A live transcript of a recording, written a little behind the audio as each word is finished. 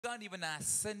can't even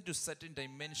ascend to certain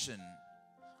dimension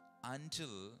until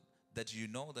that you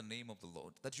know the name of the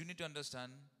Lord. That you need to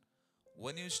understand.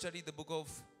 When you study the book of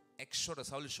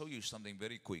Exodus, I will show you something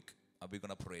very quick. Are we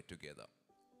going to pray together?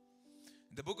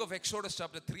 In the book of Exodus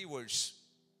chapter 3 verse,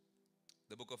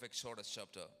 the book of Exodus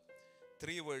chapter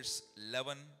 3 verse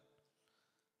 11,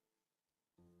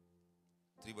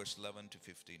 3 verse 11 to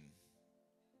 15.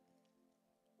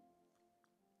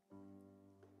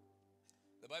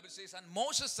 The Bible says, and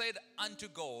Moses said unto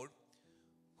God,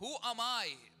 who am I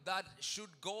that should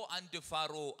go unto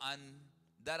Pharaoh and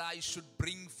that I should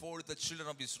bring forth the children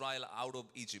of Israel out of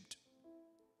Egypt?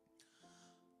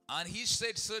 And he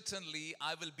said, certainly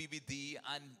I will be with thee,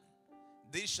 and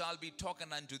this shall be token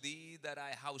unto thee that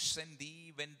I have sent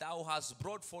thee. When thou hast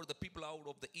brought forth the people out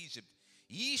of the Egypt,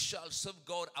 ye shall serve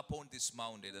God upon this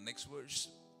mountain. The next verse.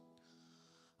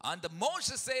 And the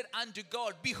Moses said unto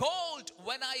God, behold,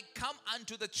 when I come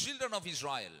unto the children of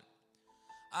Israel,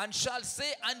 and shall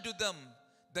say unto them,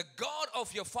 the God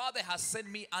of your father has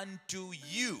sent me unto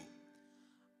you.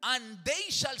 And they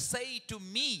shall say to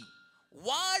me,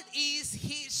 what is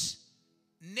his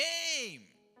name?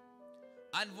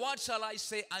 And what shall I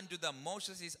say unto them?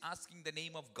 Moses is asking the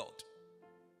name of God.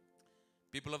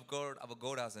 People of God, our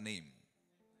God has a name.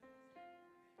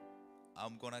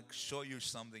 I'm going to show you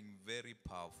something very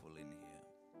powerful in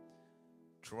here.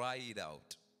 Try it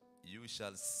out. You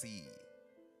shall see,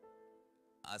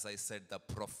 as I said, the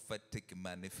prophetic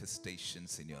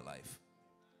manifestations in your life.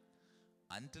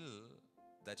 Until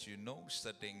that you know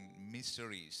certain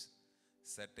mysteries,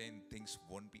 certain things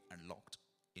won't be unlocked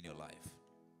in your life.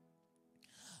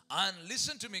 And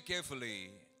listen to me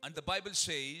carefully. And the Bible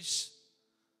says,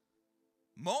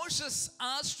 Moses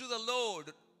asked to the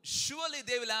Lord, surely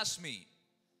they will ask me,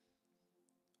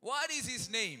 what is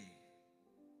his name?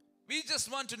 We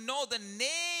just want to know the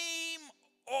name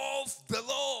of the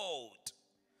Lord.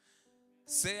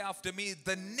 Say after me,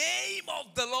 the name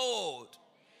of the Lord.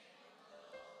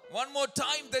 One more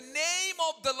time, the name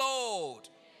of the Lord.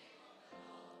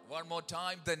 One more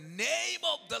time, the name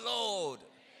of the Lord.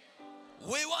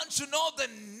 We want to know the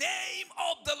name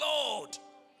of the Lord.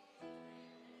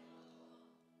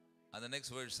 And the next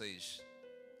verse says,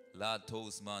 La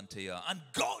tos mantea. And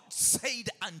God said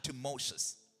unto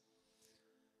Moses.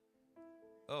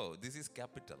 Oh, this is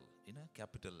capital,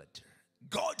 capital letter.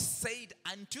 God said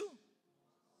unto,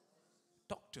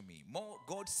 talk to me.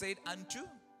 God said unto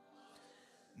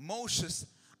Moses,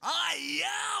 I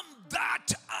am that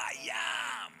I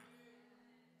am.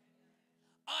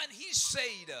 And he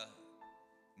said,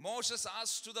 Moses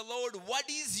asked to the Lord, what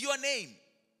is your name?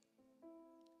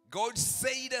 God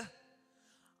said,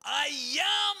 I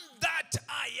am that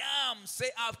I am.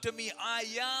 Say after me, I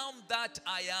am that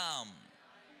I am.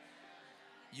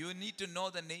 You need to know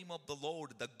the name of the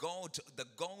Lord, the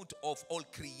God of all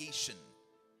creation.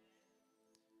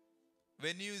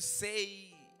 When you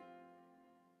say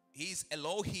He's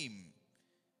Elohim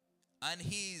and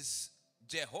He's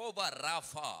Jehovah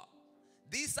Rapha,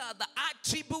 these are the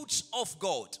attributes of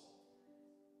God.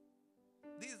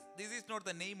 This is not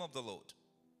the name of the Lord.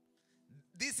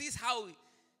 This is how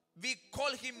we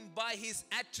call Him by His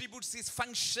attributes, His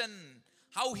function,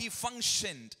 how He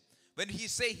functioned. When He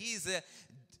say He's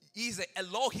a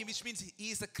Elohim, which means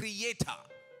He is a creator.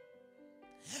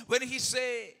 When He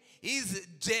say He's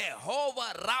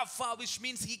Jehovah Rapha, which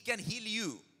means He can heal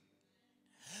you.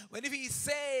 When He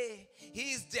say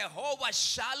He is Jehovah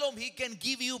Shalom, He can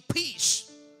give you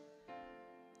peace.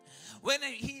 When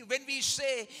we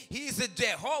say He is a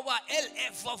Jehovah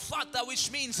El-Ephphata,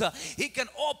 which means He can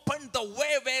open the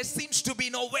way where seems to be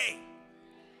no way.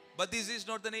 But this is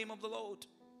not the name of the Lord.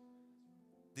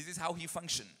 This is how He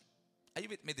functions. Are you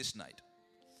with me this night?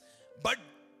 But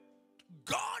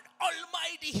God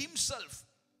Almighty Himself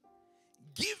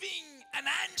giving an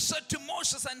answer to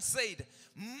Moses and said,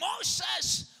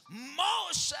 Moses,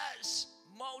 Moses,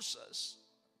 Moses,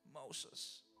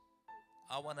 Moses,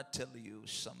 I want to tell you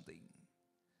something.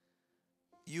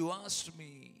 You asked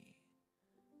me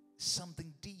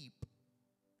something deep.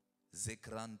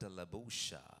 Zekranta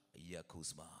labosha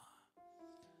yakuzma.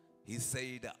 He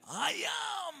said, I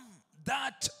am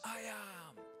that I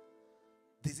am.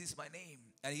 This is my name.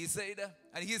 And he said,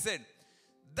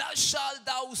 thus shalt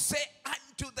thou say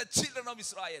unto the children of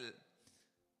Israel,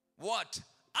 what?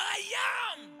 I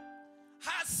am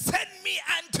has sent me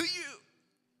unto you.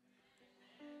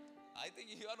 I think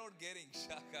you are not getting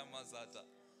Shaka Masata.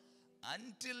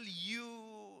 Until you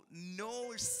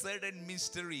know certain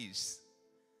mysteries,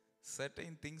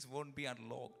 certain things won't be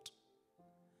unlocked.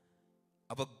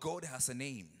 Our God has a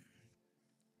name.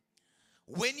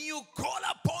 When you call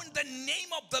upon the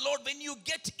name of the Lord, when you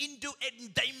get into a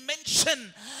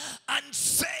dimension and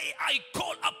say, I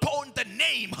call upon the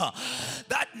name,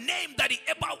 that name that is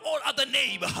above all other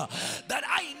name, that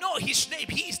I know his name,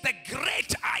 he is the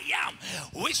great I am,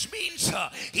 which means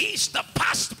he is the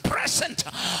past, present,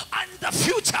 and the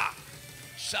future.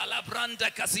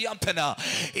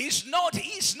 He's not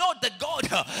the God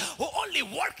who only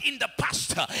work in the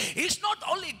past. He's not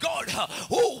only God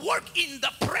who work in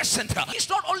the present. He's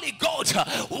not only God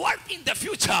who work in the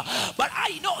future. But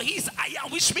I know he's I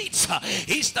am, which means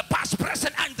he's the past,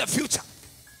 present, and the future.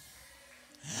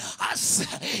 As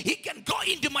he can go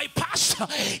into my past,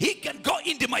 he can go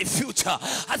into my future.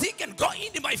 As he can go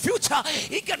into my future,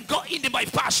 he can go into my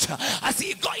past. As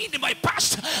he go into my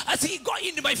past, as he go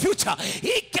into my future,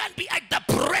 he can be at the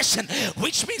present,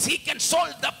 which means he can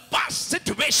solve the past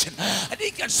situation and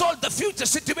he can solve the future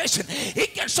situation. He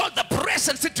can solve the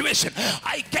present situation.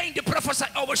 I came to prophesy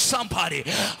over somebody.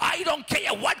 I don't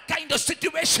care what kind of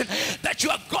situation that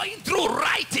you are going through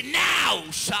right now.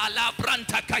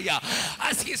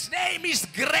 As his name is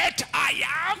great I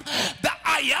am,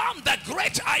 the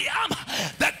great I am,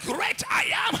 the great I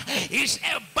am is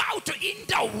about to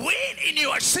intervene in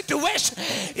your situation.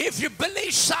 If you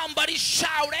believe, somebody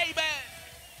shout amen.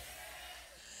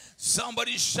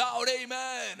 Somebody shout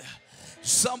amen.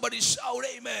 Somebody shout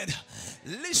amen.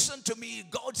 Listen to me.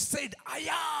 God said, I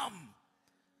am.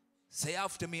 Say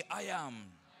after me, I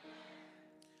am.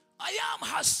 I am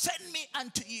has sent me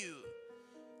unto you.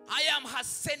 I am has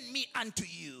sent me unto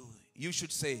you. You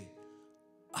should say,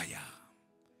 I am.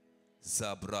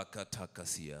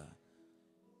 Zabrakatakasia.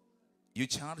 You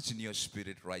charge in your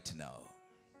spirit right now.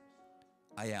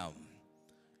 I am.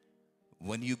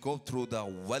 When you go through the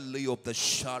valley of the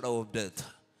shadow of death,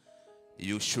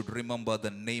 you should remember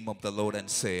the name of the Lord and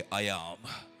say, I am.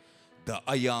 The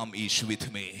I am is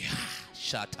with me.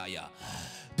 Shataya.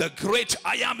 The great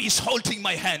I am is holding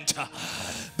my hand.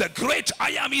 The great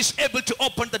I am is able to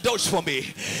open the doors for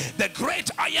me. The great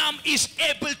I am is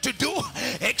able to do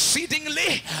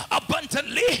exceedingly,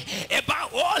 abundantly,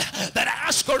 above all that I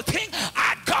ask or think,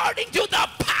 according to the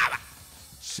power.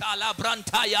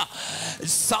 Shalabrantaya.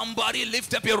 Somebody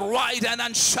lift up your right hand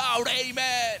and shout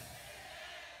amen.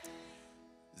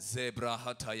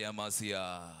 Zebrahataya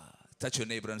Mazia. Touch your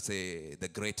neighbor and say, the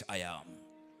great I am.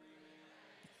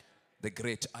 The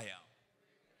great I am.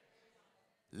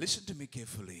 Listen to me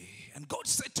carefully. And God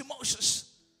said to Moses,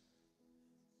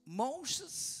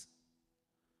 Moses,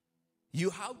 you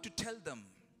have to tell them,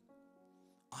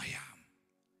 I am.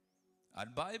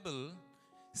 And Bible,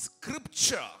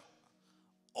 scripture,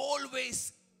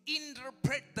 always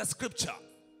interpret the scripture.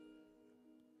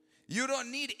 You don't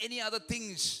need any other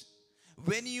things.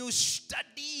 When you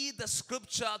study the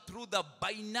scripture through the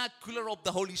binocular of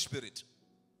the Holy Spirit.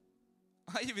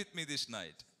 Are you with me this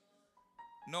night?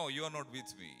 No, you are not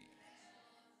with me.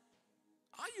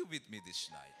 Are you with me this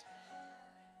night?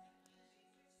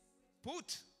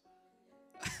 Put.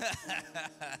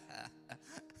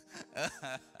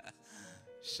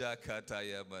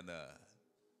 Shakataya mana.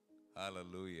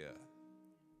 Hallelujah.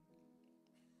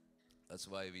 That's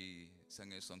why we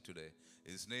sang a song today.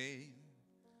 His name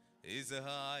is the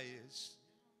highest.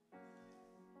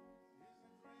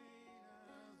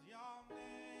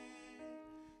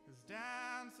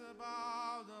 Stands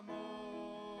above them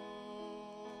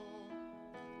all.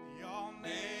 Your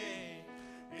name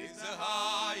is the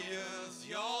highest.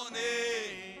 Your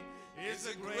name is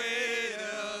the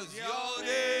greatest. Your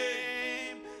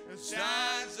name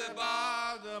stands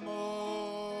above them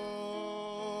all.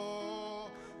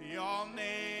 Your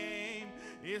name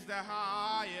is the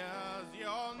highest.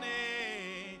 Your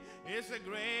name is the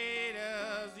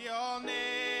greatest. Your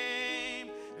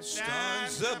name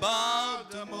stands above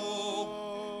them all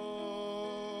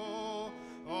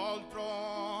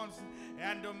thrones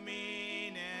and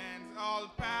dominions, all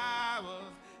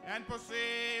powers and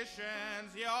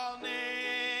positions. Your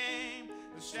name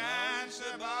stands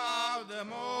above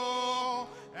them all,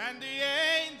 and the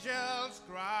angels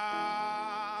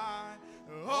cry,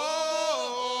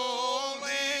 holy,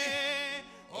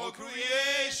 all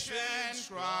creation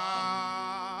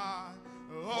cry,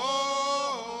 holy,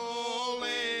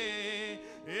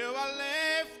 you are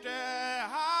lifted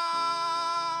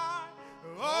high,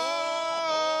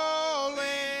 holy,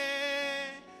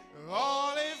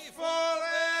 holy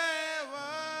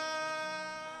forever.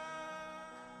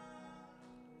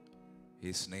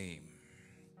 His name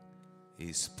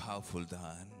is powerful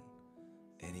than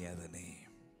any other name.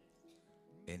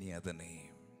 Any other name.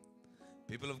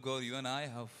 People of God, you and I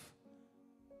have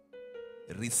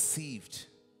received.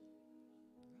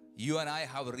 You and I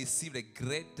have received a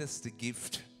greatest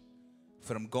gift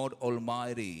from God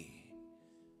Almighty.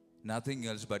 Nothing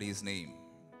else but His name.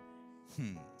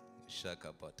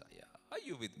 Shakapataya. Are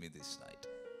you with me this night?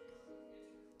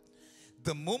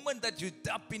 The moment that you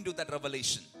tap into that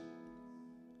revelation,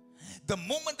 the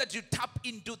moment that you tap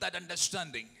into that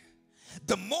understanding,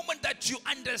 the moment that you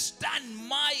understand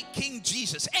my King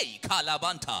Jesus, hey,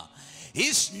 Kalabanta,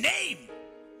 His name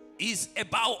is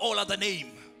above all other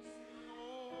name.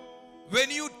 When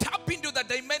you tap into that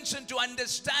dimension to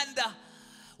understand,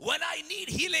 when I need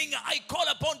healing, I call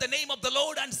upon the name of the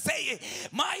Lord and say,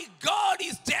 my God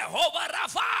is Jehovah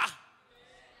Rapha.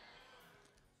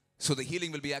 So the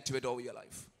healing will be activated over your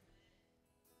life.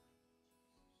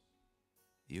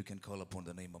 You can call upon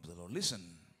the name of the Lord. Listen,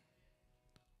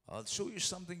 I'll show you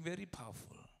something very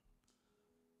powerful.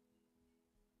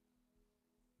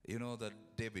 You know that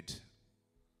David,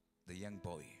 the young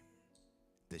boy,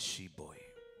 the sheep boy,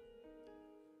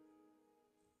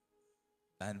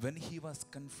 and when he was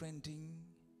confronting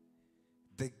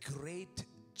the great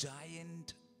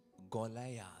giant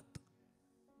Goliath,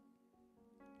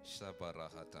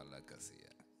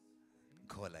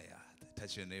 Goliath,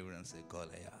 touch your neighbor and say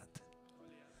Goliath.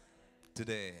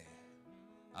 Today,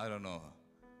 I don't know,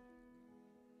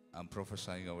 I'm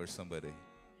prophesying over somebody.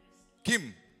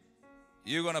 Kim,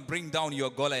 you're going to bring down your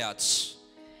Goliaths.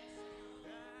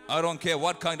 I don't care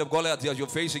what kind of Goliath you're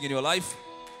facing in your life,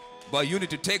 but you need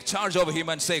to take charge over him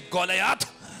and say, Goliath,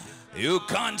 you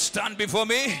can't stand before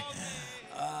me.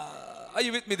 Are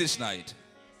you with me this night?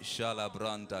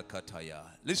 Shalabranda Kataya.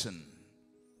 Listen,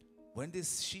 when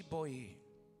this sheep boy,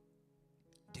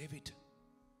 David,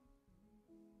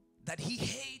 that he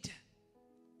hate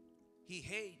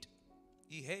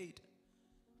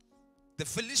the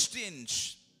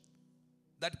Philistines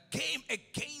that came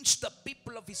against the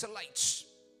people of Israelites.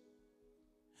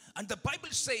 And the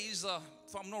Bible says,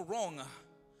 if I'm not wrong,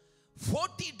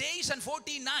 40 days and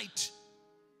 40 nights,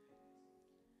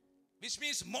 which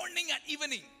means morning and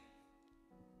evening.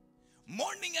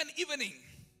 Morning and evening,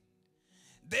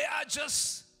 they are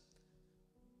just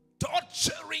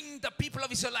torturing the people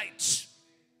of Israelites,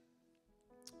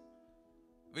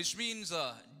 which means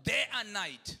day and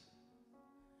night.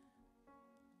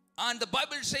 And the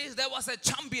Bible says there was a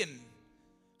champion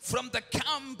from the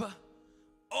camp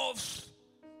of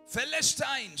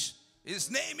Philistines.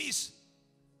 His name is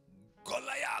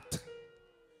Goliath.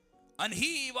 And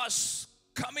he was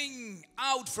coming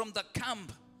out from the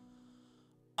camp,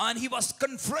 and he was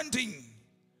confronting,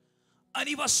 and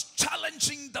he was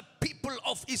challenging the people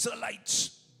of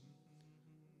Israelites.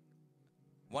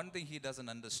 One thing he doesn't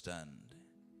understand,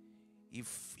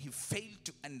 if he failed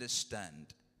to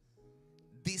understand,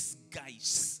 these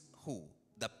guys who,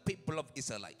 the people of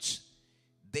Israelites,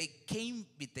 they came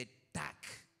with a tag,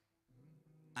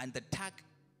 and the tag,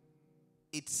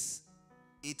 it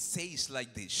says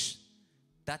like this: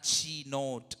 touch ye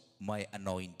not my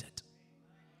anointed.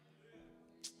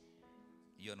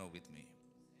 You're not with me.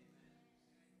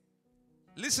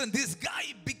 Listen, this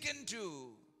guy began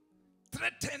to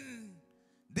threaten.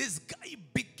 This guy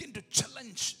began to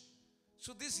challenge.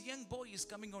 So this young boy is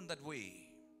coming on that way.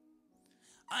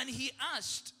 And he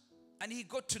asked, and he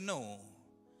got to know,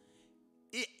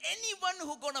 anyone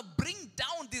who gonna bring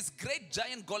down this great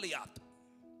giant Goliath,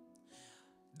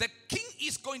 the king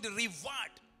is going to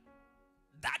reward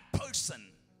that person.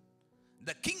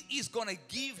 The king is going to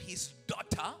give his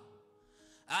daughter,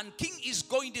 and king is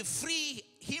going to free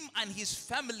him and his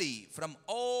family from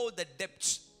all the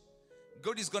debts.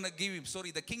 God is going to give him,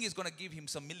 the king is going to give him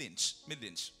some millions,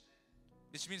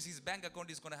 which means his bank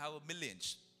account is going to have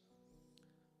millions.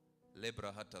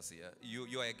 Lebra Hatasia,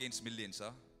 you are against millions,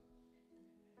 huh?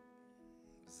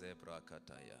 Zebra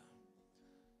Kataya.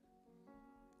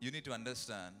 You need to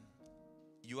understand,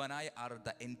 you and I are at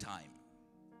the end time.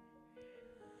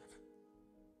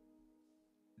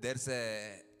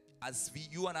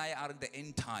 You and I are in the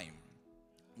end time,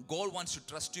 God wants to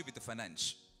trust you with the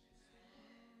finance.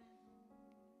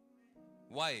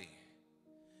 Why?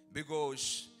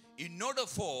 Because in order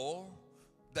for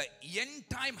the end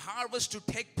time harvest to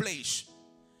take place,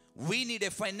 we need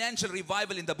a financial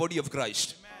revival in the body of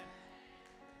Christ.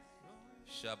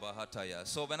 Shabahataya.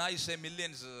 So when I say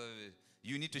millions,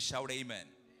 you need to shout amen.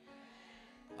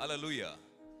 Hallelujah.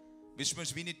 Which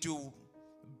means we need to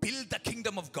build the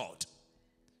kingdom of God.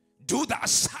 Do the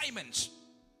assignments.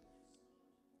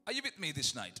 Are you with me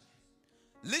this night?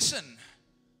 Listen.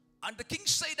 And the king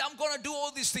said, I'm going to do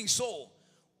all these things. So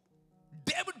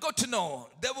David got to know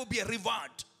there will be a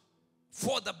reward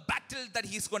for the battle that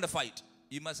he's going to fight.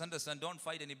 You must understand, don't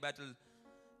fight any battle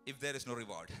if there is no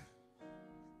reward.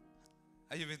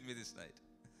 Are you with me this night?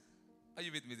 Are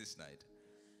you with me this night?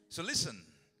 So listen,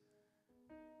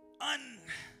 And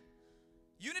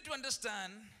you need to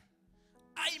understand,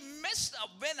 I messed up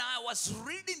when I was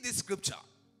reading this scripture.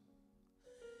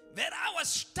 Where I was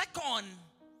stuck on,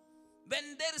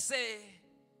 when there is a,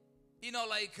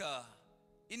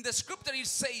 in the scripture it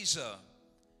says,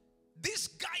 this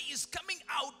guy is coming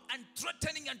out and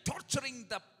threatening and torturing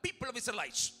the people of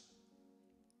Israelites.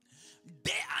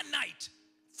 Day and night,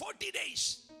 40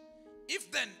 days.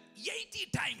 If then 80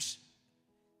 times,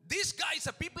 these guys,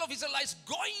 the people of Israelites,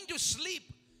 going to sleep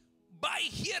by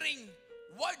hearing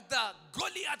what the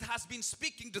Goliath has been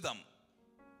speaking to them.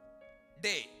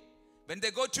 Day. When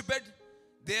they go to bed,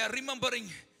 they are remembering,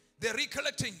 they are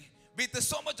recollecting with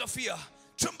so much of fear,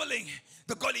 trembling,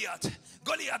 the Goliath.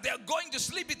 Goliath, they are going to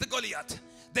sleep with the Goliath.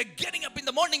 They're getting up in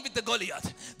the morning with the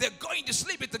Goliath. They're going to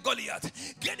sleep with the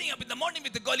Goliath. Getting up in the morning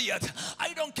with the Goliath.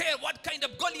 I don't care what kind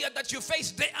of Goliath that you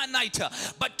face day and night.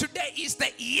 But today is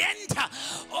the end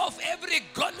of every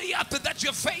Goliath that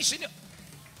you face in your...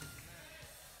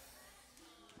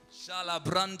 Some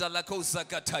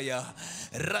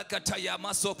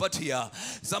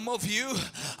of you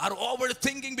are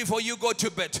overthinking before you go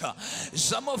to bed.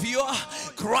 Some of you are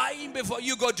crying before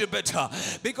you go to bed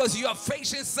because you are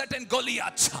facing certain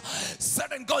Goliaths.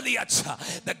 Certain Goliaths.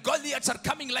 The Goliaths are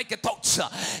coming like a thought.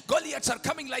 Goliaths are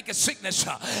coming like a sickness.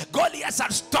 Goliaths are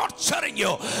torturing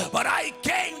you. But I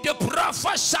came to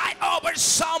prophesy over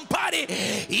somebody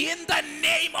in the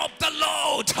name of the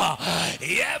Lord.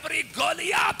 Every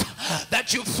Goliath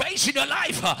that you face in your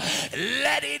life,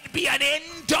 let it be an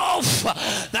end of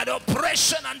that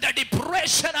oppression and the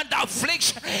depression and the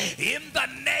affliction in the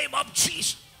name of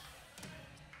Jesus.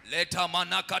 Leta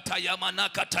manakataya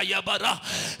manakataya bara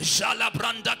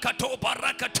jalabranda katoba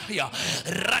rakataya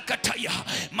rakataya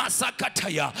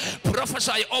masakataya.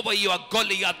 Prophesy over your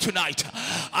Goliath tonight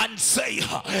and say,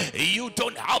 you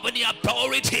don't have any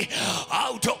authority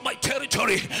out of my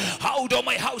territory, out of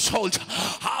my household,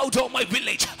 out of my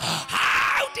village,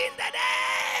 out in the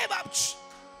name of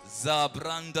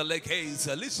Zabranda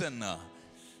Lekeza.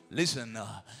 Listen,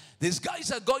 these guys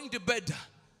are going to bed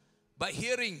by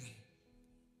hearing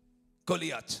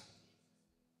Goliath.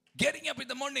 Getting up in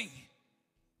the morning,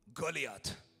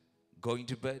 Goliath. Going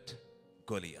to bed,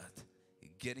 Goliath.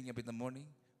 Getting up in the morning,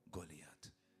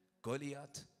 Goliath.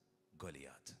 Goliath,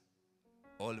 Goliath.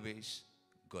 Always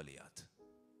Goliath.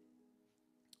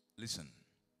 Listen.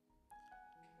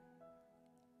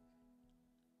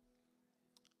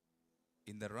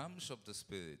 In the realms of the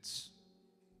spirits,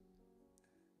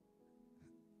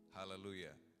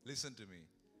 hallelujah. Listen to me.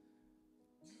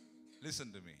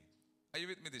 Listen to me. Are you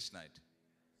with me this night?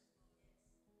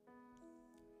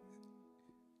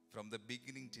 From the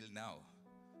beginning till now,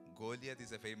 Goliath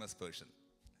is a famous person.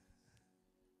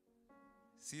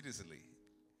 Seriously.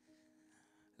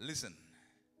 Listen,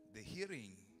 they're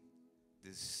hearing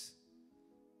this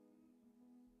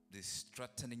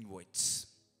threatening words,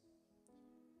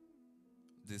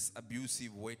 these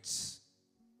abusive words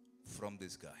from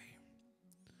this guy.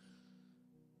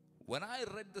 When I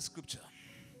read the scripture,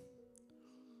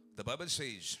 the Bible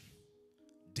says,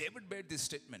 David made this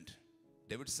statement.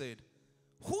 David said,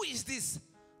 who is this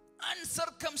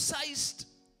uncircumcised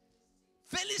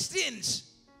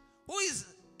Philistines who is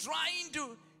trying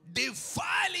to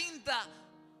defiling the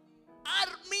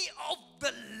army of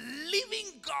the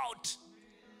living God?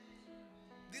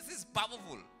 This is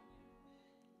powerful.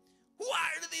 Who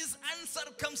are these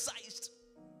uncircumcised?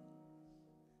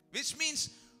 Which means,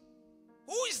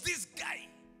 who is this guy?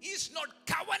 He's not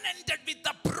covenanted with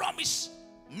the promise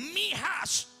me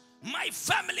has, my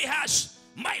family has,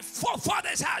 my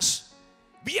forefathers has.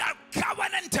 We are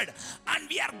covenanted and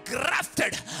we are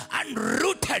grafted and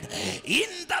rooted in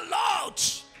the Lord.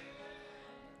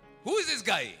 Who is this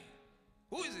guy?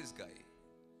 Who is this guy?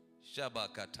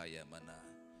 Shabakatayamana.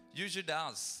 You should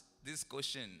ask this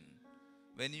question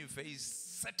when you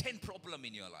face certain problem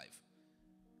in your life.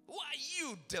 Who are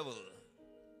you, devil?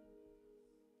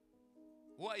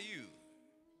 Who are you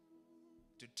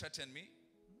to threaten me?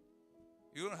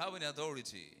 You don't have any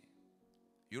authority.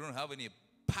 You don't have any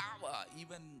power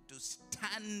even to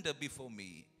stand before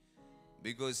me.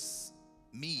 Because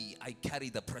me, I carry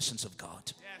the presence of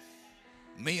God. Yes.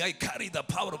 Me, I carry the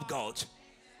power of God.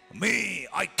 Me,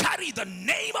 I carry the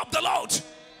name of the Lord.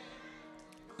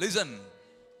 Listen.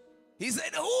 He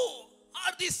said, who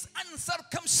are these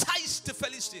uncircumcised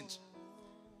Philistines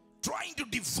trying to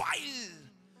defile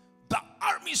the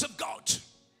armies of God?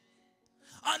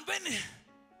 And when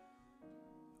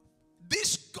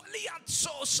this Goliath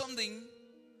saw something,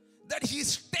 that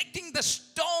he's taking the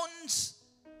stones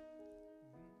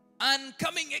and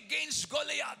coming against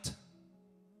Goliath,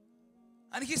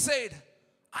 and he said,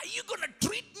 Are you going to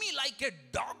treat me like a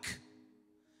dog?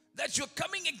 That you're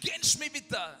coming against me with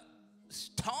the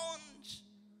stones?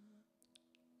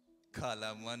 Are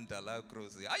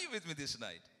you with me this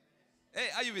night? Hey,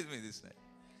 are you with me this night?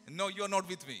 No, you're not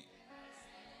with me.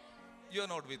 You're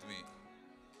not with me.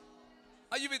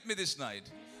 Are you with me this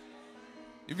night?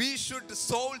 We should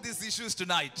solve these issues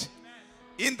tonight.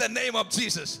 In the name of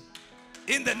Jesus.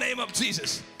 In the name of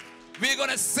Jesus. We're going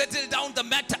to settle down the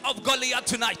matter of Goliath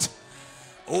tonight.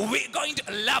 We're going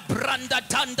to La Branda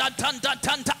Tanda Tanda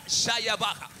Tanda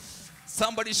Shayabaha.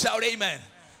 Somebody shout amen.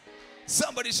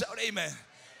 Somebody shout amen.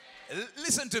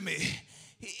 Listen to me.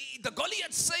 The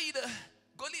Goliath said,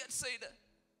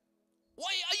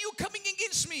 why are you coming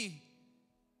against me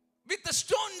with the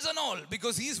stones and all?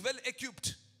 Because he's well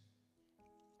equipped.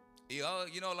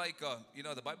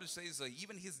 The Bible says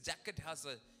even his jacket has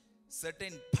a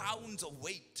certain pounds of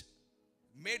weight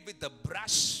made with the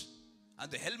brass,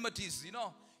 and the helmet is,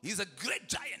 he's a great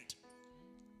giant.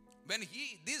 When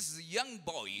this young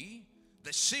boy,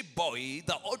 the sheep boy,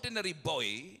 the ordinary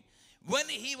boy, when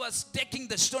he was taking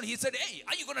the stone, he said, hey,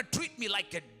 are you going to treat me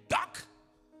like a dog?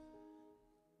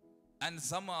 And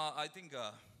some, I think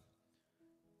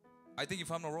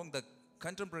if I'm not wrong, the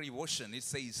contemporary version, it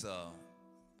says,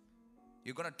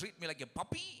 you're going to treat me like a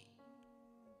puppy?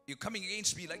 You're coming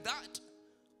against me like that?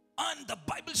 And the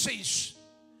Bible says,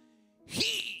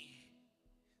 he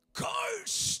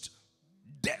cursed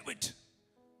David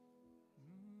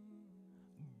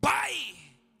by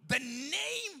the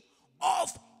name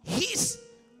of his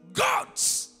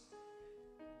gods.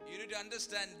 You need to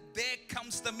understand, there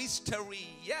comes the mystery.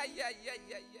 Yeah.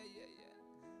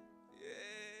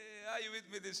 Are you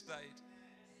with me this night?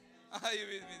 Are you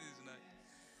with me this night?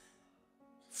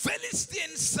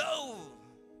 Philistine saw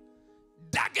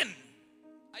Dagon.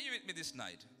 Are you with me this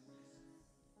night?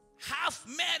 Half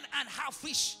man and half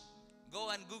fish. Go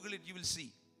and Google it, you will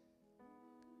see.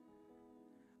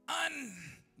 And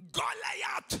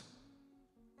Goliath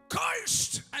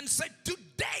cursed and said,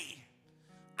 today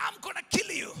I'm going to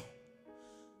kill you.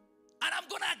 And I'm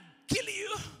going to kill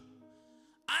you.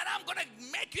 And I'm going to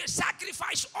make you a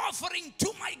sacrifice offering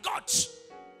to my gods.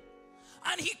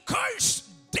 And he cursed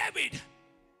David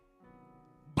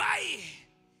by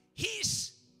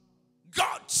his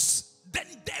gods. Then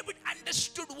David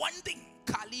understood one thing.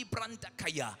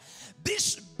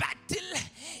 This battle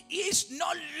is no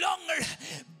longer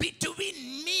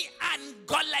between me and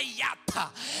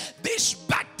Goliath. This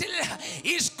battle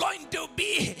is going to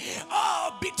be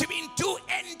between two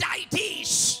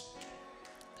entities.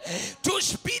 Two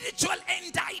spiritual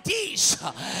entities.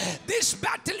 This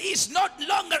battle is not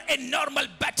longer a normal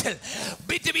battle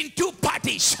between two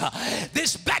parties.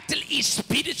 This battle is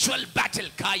spiritual battle.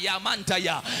 Kaya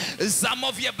mantaya. Some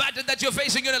of your battle that you're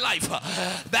facing in your life,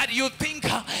 that you think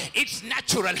it's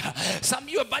natural. Some of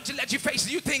your battle that you face,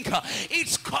 you think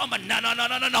it's common. No.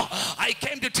 I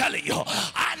came to tell you,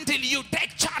 until you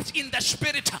take charge in the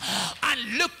spirit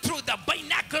and look through the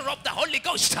binocular of the Holy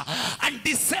Ghost and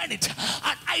discern it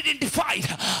and identify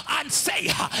it and say,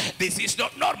 this is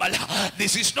not normal.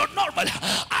 This is not normal.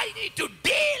 I need to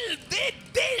deal with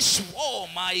this. Oh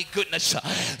my goodness.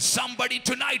 Somebody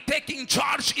tonight taking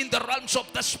charge in the realms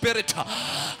of the spirit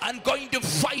and going to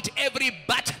fight every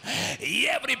battle.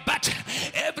 Every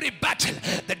battle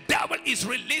the devil is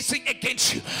releasing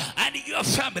against you and your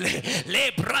family.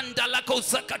 Lebranda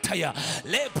lakozakataya,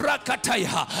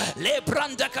 lebrakataya,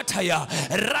 lebrandakataya,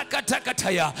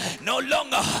 rakatakataya. No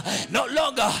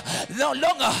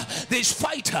longer this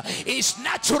fight is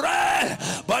natural,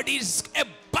 but is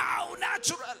above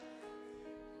natural.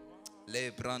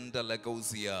 Lebranda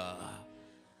lagozia,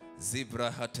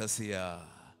 zebra hatasia.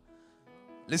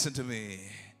 Listen to me.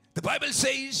 The Bible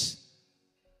says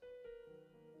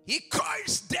he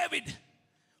cursed David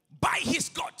by his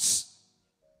gods.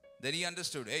 Then he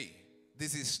understood, hey,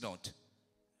 this is not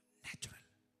natural.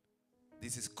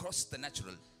 This is cross the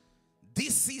natural.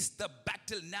 This is the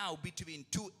battle now between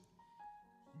two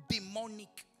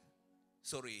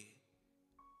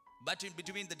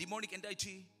between the demonic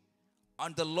entity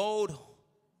and the Lord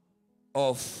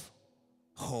of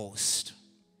hosts.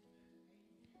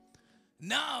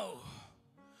 Now,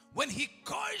 when he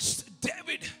cursed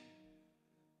David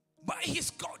by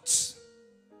his gods,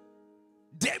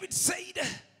 David said,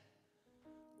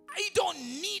 I don't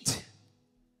need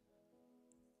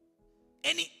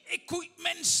any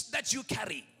equipments that you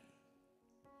carry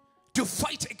to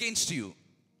fight against you.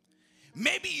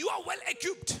 Maybe you are well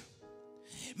equipped.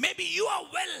 Maybe you are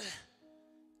well,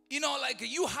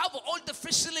 you have all the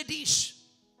facilities.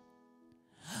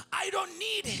 I don't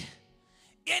need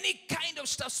any kind of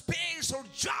stuff, spears or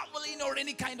javelin or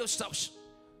any kind of stuff.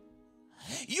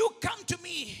 You come to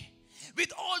me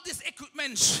with all these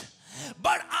equipments,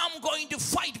 but I'm going to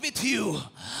fight with you.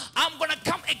 I'm going to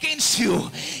come against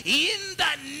you in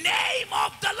the name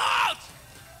of the Lord.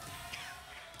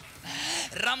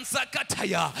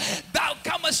 Ramsakataya, thou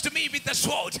comest to me with the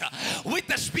sword, with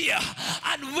the spear,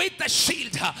 and with the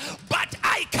shield, but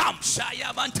I come.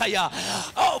 Shayavantaya.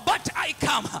 Oh, but I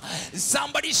come.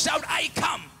 Somebody shout, I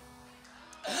come.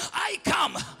 I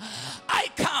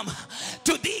come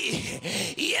to thee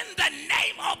in the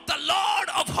name of the Lord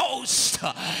of hosts.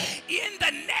 In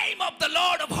the name of the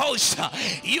Lord of hosts.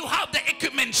 You have the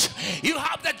equipment, you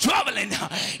have the javelin,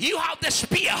 you have the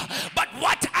spear, but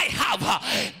what I have,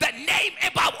 the name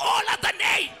above all other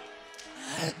name.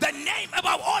 The name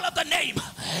above all other name.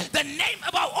 The name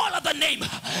above all other name.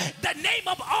 The name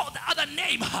of all the other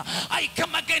name. I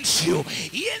come against you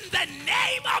in the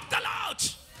name of the Lord.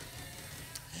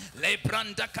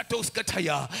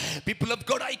 People of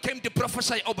God, I came to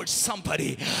prophesy over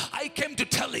somebody. I came to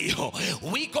tell you,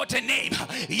 we got a name,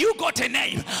 you got a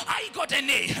name, I got a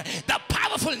name, the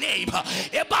powerful name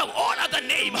above all other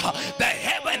name. The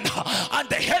heaven and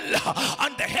the hell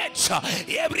and the heads,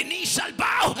 every knee shall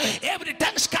bow, every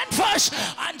tongue confess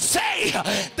and say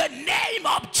the name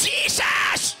of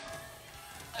Jesus.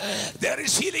 There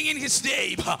is healing in his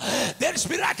name. There is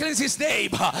miracle in his name.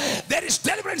 There is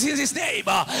deliverance in his name.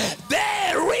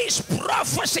 There is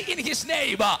prophecy in his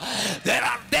name. There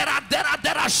are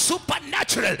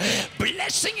supernatural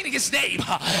blessing in his name.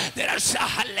 There are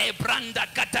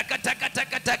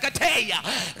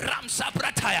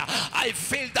I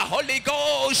feel the Holy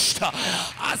Ghost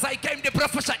as I came to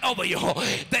prophesy over you.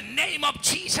 The name of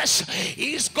Jesus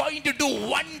is going to do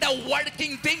wonder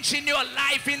working things in your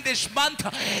life in this month.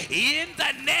 In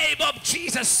the name of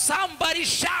Jesus, somebody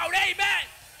shout amen.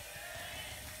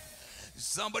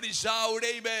 Somebody shout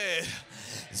amen.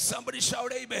 Somebody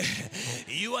shout amen.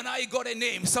 You and I got a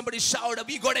name. Somebody shout,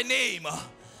 we got a name.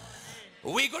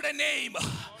 We got a name.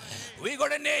 We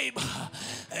got a name.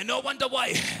 And no wonder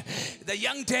why the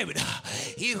young David,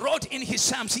 he wrote in his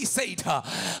Psalms, he said,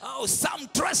 oh, some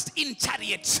trust in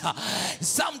chariots,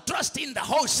 some trust in the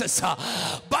horses,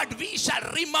 but we shall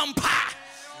remember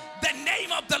the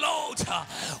name of the Lord.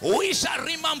 We shall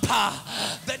remember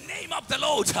the name of the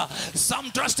Lord.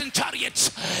 Some trust in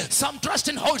chariots, some trust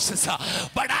in horses,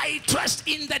 but I trust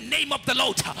in the name of the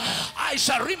Lord. I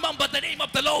shall remember the name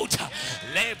of the Lord.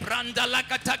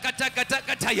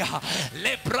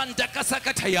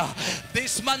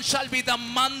 This month shall be the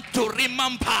month to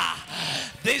remember.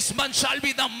 This month shall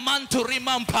be the month to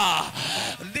remember.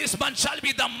 This month shall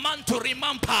be the month to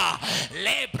remember.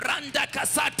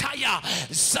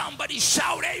 Somebody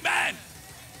shout amen.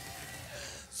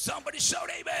 Somebody shout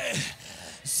amen.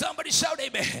 Somebody shout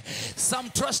amen.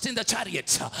 Some trust in the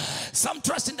chariots, some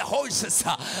trust in the horses,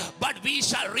 but we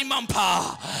shall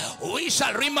remember. We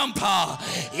shall remember.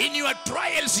 In your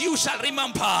trials you shall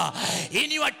remember.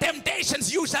 In your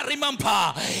temptations you shall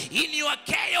remember. In your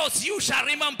chaos you shall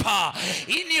remember.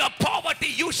 In your poverty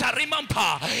you shall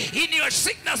remember. In your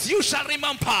sickness you shall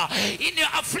remember. In your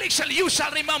affliction you shall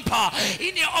remember.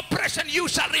 In your oppression you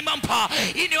shall remember.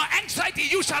 In your anxiety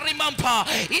you shall remember.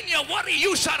 In your worry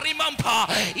you shall remember.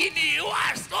 In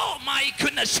yours, oh my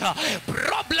goodness,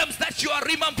 problems that you are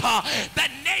remember, the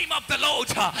name of the Lord,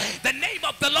 the name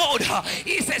of the Lord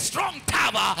is a strong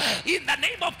tower. In the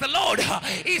name of the Lord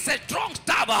is a strong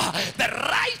tower. The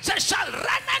righteous shall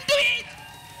run unto it.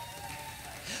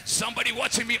 Somebody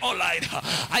watching me online,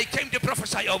 I came to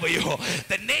prophesy over you.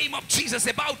 The name of Jesus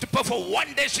about to perform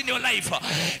wonders in your life.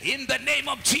 In the name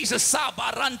of Jesus,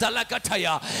 Sabaranta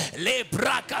Lakataya,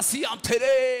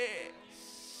 Lebrakasiamtere.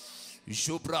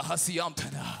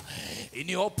 In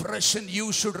your oppression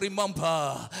you should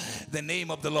remember the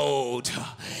name of the Lord.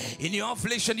 In your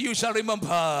affliction you shall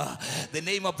remember the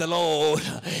name of the Lord.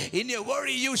 In your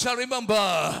worry you shall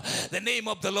remember the name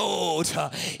of the Lord.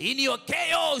 In your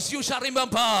chaos you shall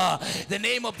remember the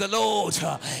name of the Lord.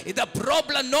 In the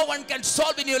problem no one can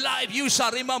solve in your life, you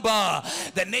shall remember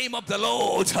the name of the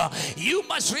Lord. You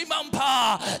must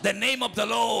remember the name of the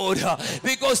Lord,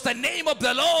 because the name of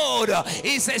the Lord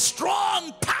is a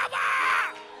strong power.